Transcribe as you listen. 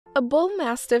A bull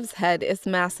mastiff's head is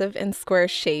massive and square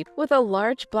shaped, with a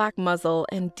large black muzzle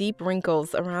and deep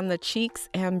wrinkles around the cheeks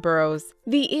and brows.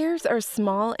 The ears are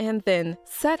small and thin,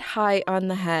 set high on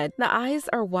the head. The eyes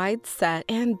are wide set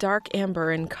and dark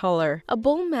amber in color. A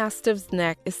bull mastiff's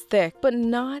neck is thick, but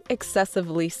not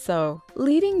excessively so,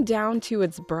 leading down to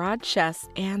its broad chest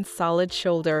and solid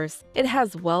shoulders. It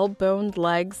has well-boned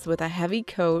legs with a heavy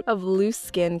coat of loose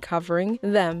skin covering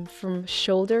them from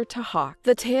shoulder to hock.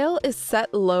 The tail is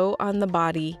set low on the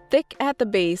body, thick at the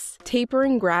base,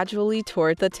 tapering gradually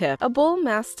toward the tip. A bull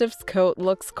mastiff's coat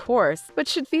looks coarse, but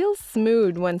should feel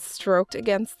smooth when stroked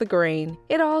against the grain.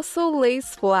 It also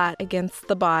lays flat against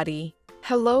the body.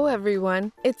 Hello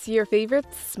everyone, it's your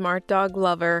favorite smart dog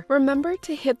lover. Remember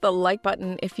to hit the like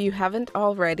button if you haven't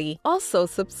already. Also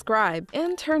subscribe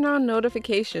and turn on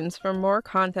notifications for more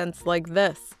contents like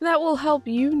this that will help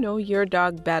you know your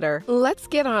dog better. Let's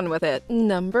get on with it.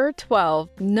 Number 12.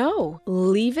 No,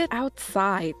 leave it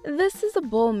outside. This is a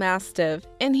bull mastiff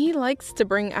and he likes to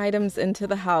bring items into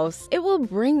the house. It will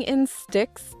bring in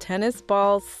sticks, tennis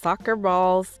balls, soccer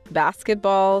balls,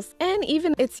 basketballs, and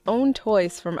even its own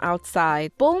toys from outside.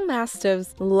 Bull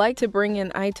mastiffs like to bring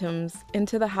in items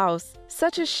into the house,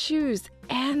 such as shoes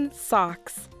and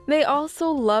socks. They also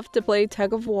love to play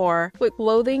tug-of-war with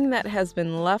clothing that has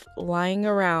been left lying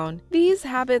around. These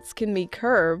habits can be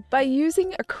curbed by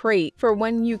using a crate for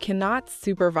when you cannot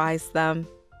supervise them.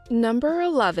 Number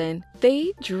 11.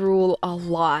 They drool a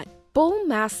lot. Bull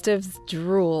mastiffs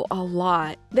drool a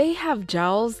lot. They have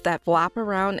jowls that flap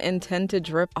around and tend to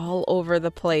drip all over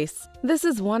the place. This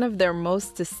is one of their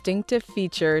most distinctive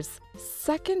features,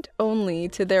 second only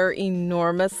to their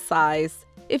enormous size.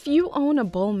 If you own a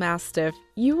bull mastiff,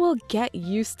 you will get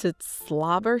used to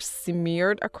slobber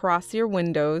smeared across your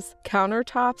windows,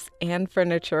 countertops, and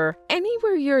furniture,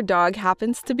 anywhere your dog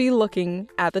happens to be looking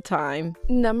at the time.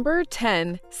 Number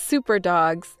 10. Super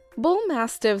dogs. Bull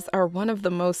mastiffs are one of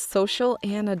the most social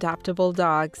and adaptable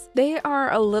dogs. They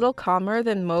are a little calmer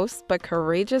than most but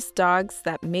courageous dogs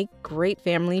that make great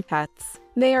family pets.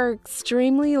 They are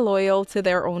extremely loyal to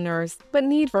their owners, but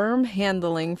need firm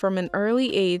handling from an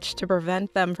early age to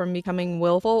prevent them from becoming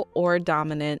willful or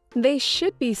dominant. They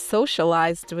should be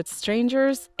socialized with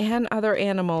strangers and other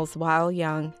animals while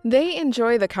young. They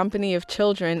enjoy the company of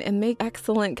children and make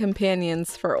excellent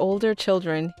companions for older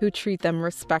children who treat them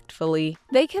respectfully.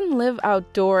 They can live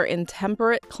outdoor in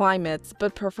temperate climates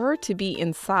but prefer to be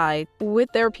inside with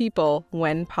their people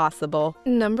when possible.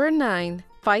 Number 9.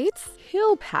 Fights?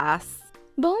 He'll pass.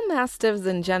 Bull mastiffs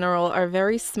in general are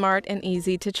very smart and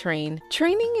easy to train.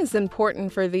 Training is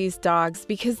important for these dogs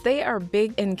because they are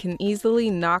big and can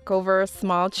easily knock over a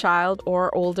small child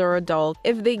or older adult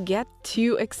if they get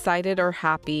too excited or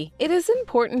happy. It is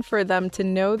important for them to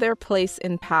know their place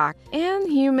in pack,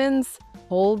 and humans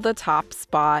hold the top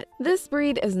spot. This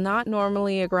breed is not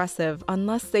normally aggressive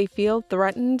unless they feel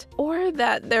threatened or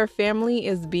that their family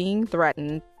is being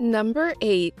threatened. Number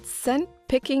 8. Scent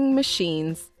picking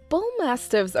machines. Bull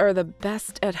mastiffs are the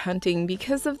best at hunting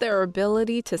because of their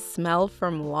ability to smell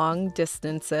from long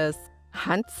distances,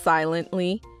 hunt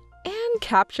silently, and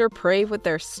capture prey with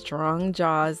their strong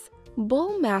jaws.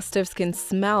 Bull mastiffs can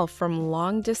smell from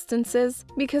long distances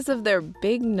because of their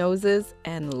big noses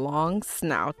and long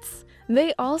snouts.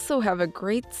 They also have a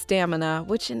great stamina,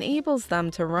 which enables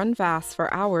them to run fast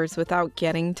for hours without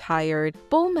getting tired.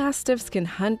 Bull mastiffs can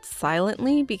hunt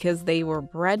silently because they were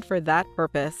bred for that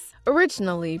purpose.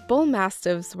 Originally, bull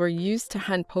mastiffs were used to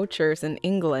hunt poachers in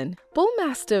England. Bull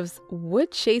mastiffs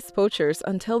would chase poachers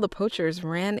until the poachers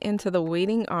ran into the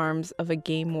waiting arms of a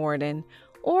game warden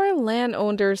or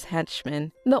landowner's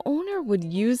henchman. The owner would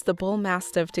use the bull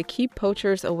mastiff to keep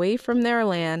poachers away from their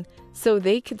land so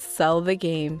they could sell the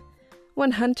game.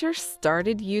 When hunters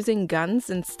started using guns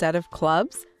instead of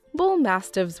clubs, bull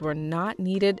mastiffs were not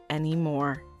needed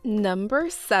anymore. Number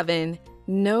 7.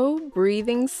 No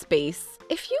breathing space.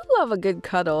 If you love a good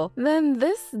cuddle, then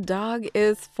this dog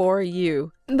is for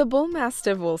you. The bull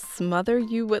mastiff will smother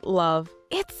you with love.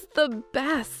 It's the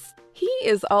best. He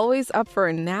is always up for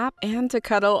a nap and to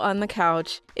cuddle on the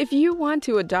couch. If you want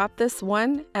to adopt this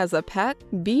one as a pet,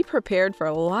 be prepared for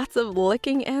lots of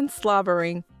licking and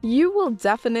slobbering. You will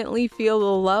definitely feel the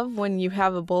love when you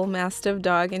have a bull mastiff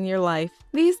dog in your life.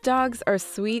 These dogs are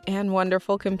sweet and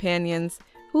wonderful companions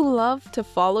who love to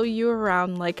follow you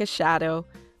around like a shadow,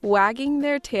 wagging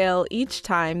their tail each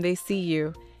time they see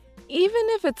you, even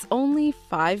if it's only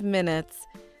 5 minutes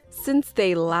since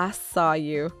they last saw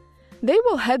you. They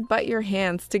will headbutt your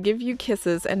hands to give you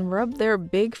kisses and rub their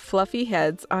big fluffy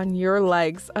heads on your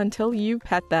legs until you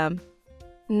pet them.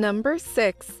 Number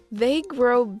 6. They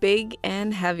grow big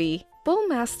and heavy.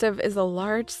 Bullmastiff is a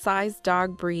large-sized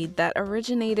dog breed that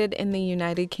originated in the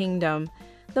United Kingdom.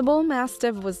 The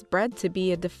Bullmastiff was bred to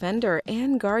be a defender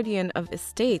and guardian of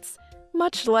estates,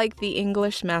 much like the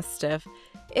English Mastiff,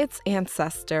 its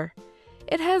ancestor.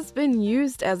 It has been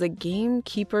used as a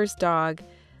gamekeeper's dog,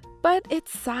 but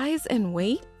its size and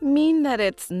weight mean that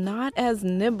it's not as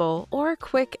nimble or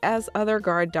quick as other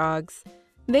guard dogs.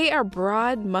 They are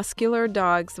broad, muscular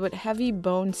dogs with heavy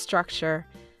bone structure.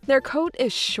 Their coat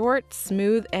is short,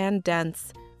 smooth, and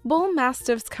dense. Bull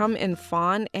Mastiffs come in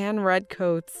fawn and red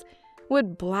coats,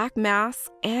 with black masks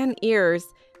and ears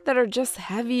that are just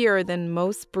heavier than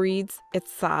most breeds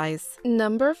its size.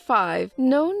 Number 5.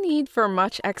 No need for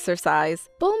much exercise.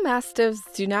 Bull Mastiffs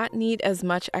do not need as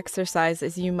much exercise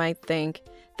as you might think.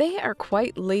 They are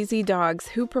quite lazy dogs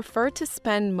who prefer to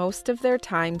spend most of their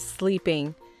time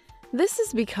sleeping. This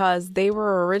is because they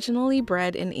were originally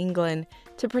bred in England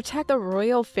to protect the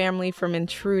royal family from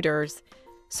intruders,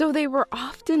 so they were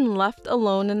often left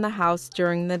alone in the house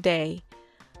during the day.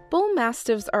 Bull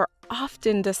Mastiffs are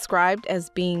often described as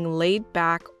being laid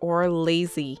back or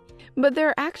lazy, but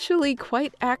they're actually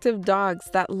quite active dogs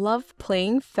that love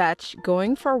playing fetch,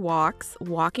 going for walks,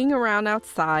 walking around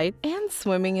outside, and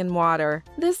swimming in water.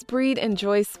 This breed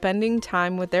enjoys spending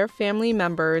time with their family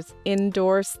members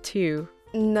indoors too.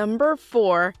 Number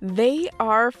 4. They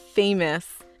are famous.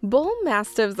 Bull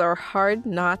Mastiffs are hard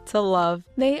not to love.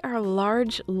 They are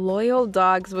large, loyal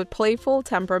dogs with playful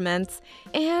temperaments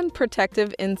and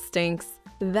protective instincts.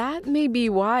 That may be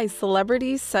why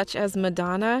celebrities such as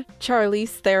Madonna,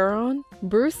 Charlize Theron,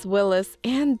 Bruce Willis,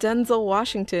 and Denzel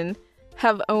Washington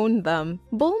have owned them.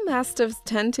 Bull Mastiffs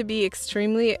tend to be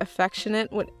extremely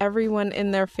affectionate with everyone in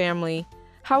their family.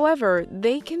 However,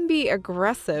 they can be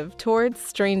aggressive towards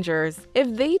strangers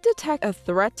if they detect a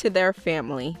threat to their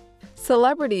family.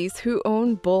 Celebrities who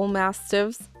own Bull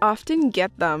Mastiffs often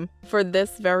get them for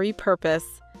this very purpose.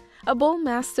 A Bull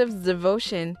Mastiff's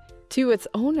devotion to its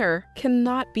owner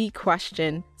cannot be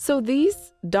questioned, so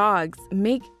these dogs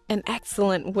make an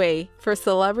excellent way for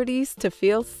celebrities to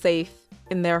feel safe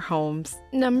in their homes.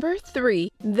 Number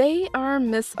 3. They are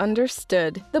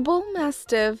misunderstood. The Bull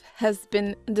Mastiff has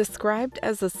been described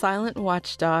as a silent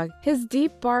watchdog, his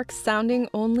deep bark sounding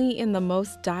only in the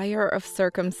most dire of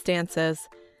circumstances.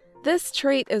 This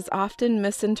trait is often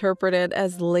misinterpreted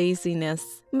as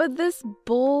laziness, but this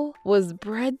bull was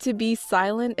bred to be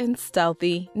silent and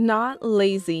stealthy, not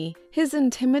lazy. His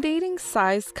intimidating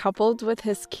size coupled with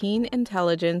his keen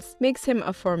intelligence makes him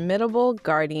a formidable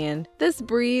guardian. This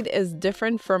breed is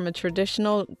different from a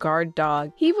traditional guard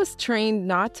dog. He was trained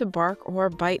not to bark or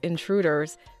bite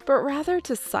intruders, but rather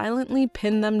to silently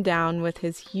pin them down with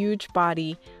his huge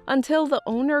body until the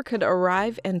owner could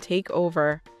arrive and take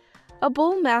over. A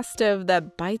Bull Mastiff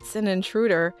that bites an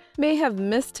intruder may have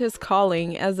missed his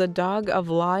calling as a dog of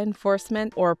law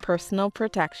enforcement or personal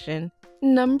protection.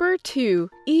 Number 2.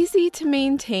 Easy to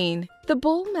maintain. The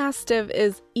Bull Mastiff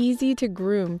is easy to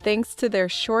groom thanks to their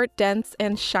short, dense,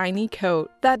 and shiny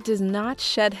coat that does not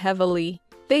shed heavily.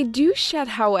 They do shed,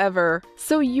 however,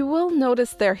 so you will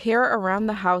notice their hair around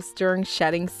the house during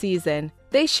shedding season.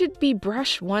 They should be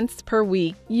brushed once per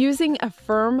week using a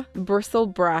firm bristle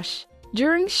brush.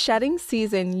 During shedding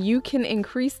season, you can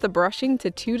increase the brushing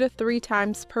to 2 to 3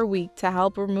 times per week to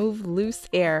help remove loose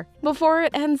hair before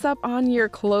it ends up on your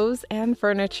clothes and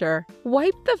furniture.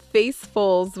 Wipe the face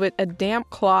folds with a damp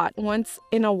cloth once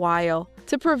in a while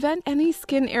to prevent any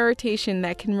skin irritation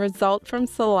that can result from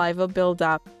saliva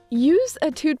buildup. Use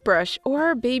a toothbrush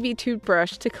or a baby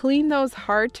toothbrush to clean those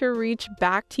hard-to-reach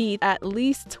back teeth at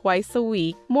least twice a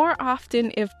week, more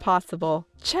often if possible.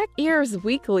 Check ears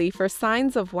weekly for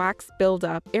signs of wax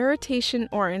buildup, irritation,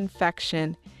 or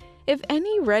infection. If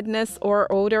any redness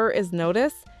or odor is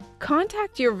noticed,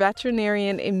 contact your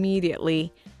veterinarian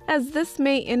immediately, as this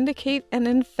may indicate an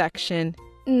infection.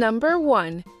 Number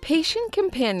 1. Patient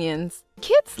companions.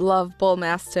 Kids love Bull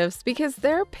Mastiffs because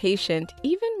they're patient,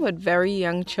 even with very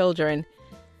young children.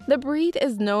 The breed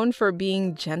is known for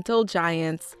being gentle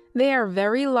giants. They are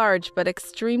very large but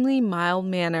extremely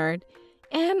mild-mannered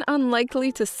and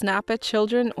unlikely to snap at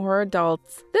children or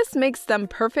adults. This makes them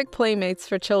perfect playmates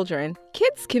for children.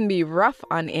 Kids can be rough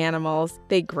on animals.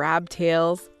 They grab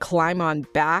tails, climb on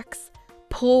backs,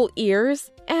 pull ears,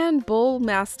 and Bull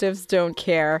Mastiffs don't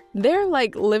care. They're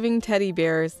like living teddy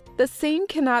bears. The same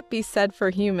cannot be said for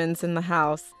humans in the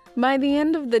house. By the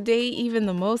end of the day, even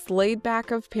the most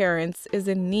laid-back of parents is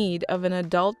in need of an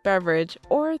adult beverage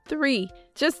or 3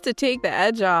 just to take the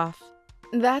edge off.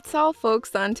 That's all,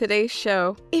 folks, on today's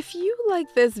show. If you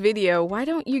like this video, why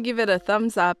don't you give it a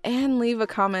thumbs up and leave a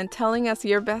comment telling us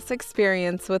your best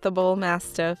experience with a Bull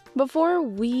Mastiff. Before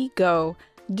we go,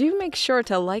 Do make sure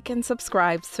to like and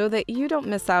subscribe so that you don't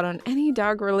miss out on any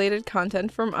dog-related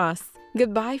content from us.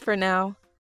 Goodbye for now.